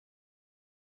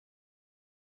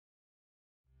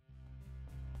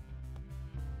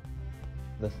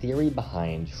The theory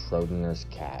behind Schrodinger's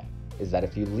cat is that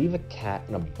if you leave a cat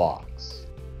in a box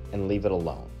and leave it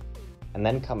alone, and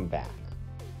then come back,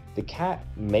 the cat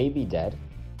may be dead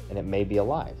and it may be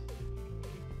alive.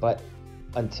 But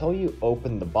until you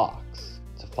open the box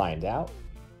to find out,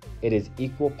 it is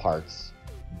equal parts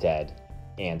dead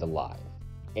and alive,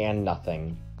 and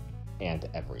nothing and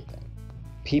everything.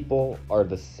 People are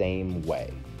the same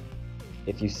way.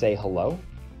 If you say hello,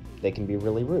 they can be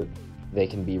really rude. They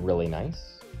can be really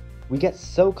nice. We get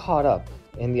so caught up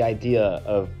in the idea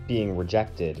of being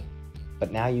rejected,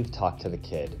 but now you've talked to the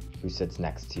kid who sits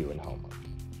next to you in homework,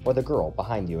 or the girl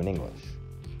behind you in English.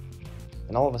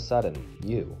 And all of a sudden,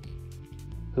 you,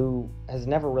 who has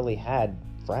never really had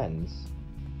friends,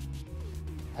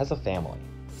 has a family.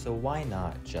 So why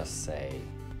not just say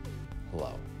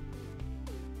hello?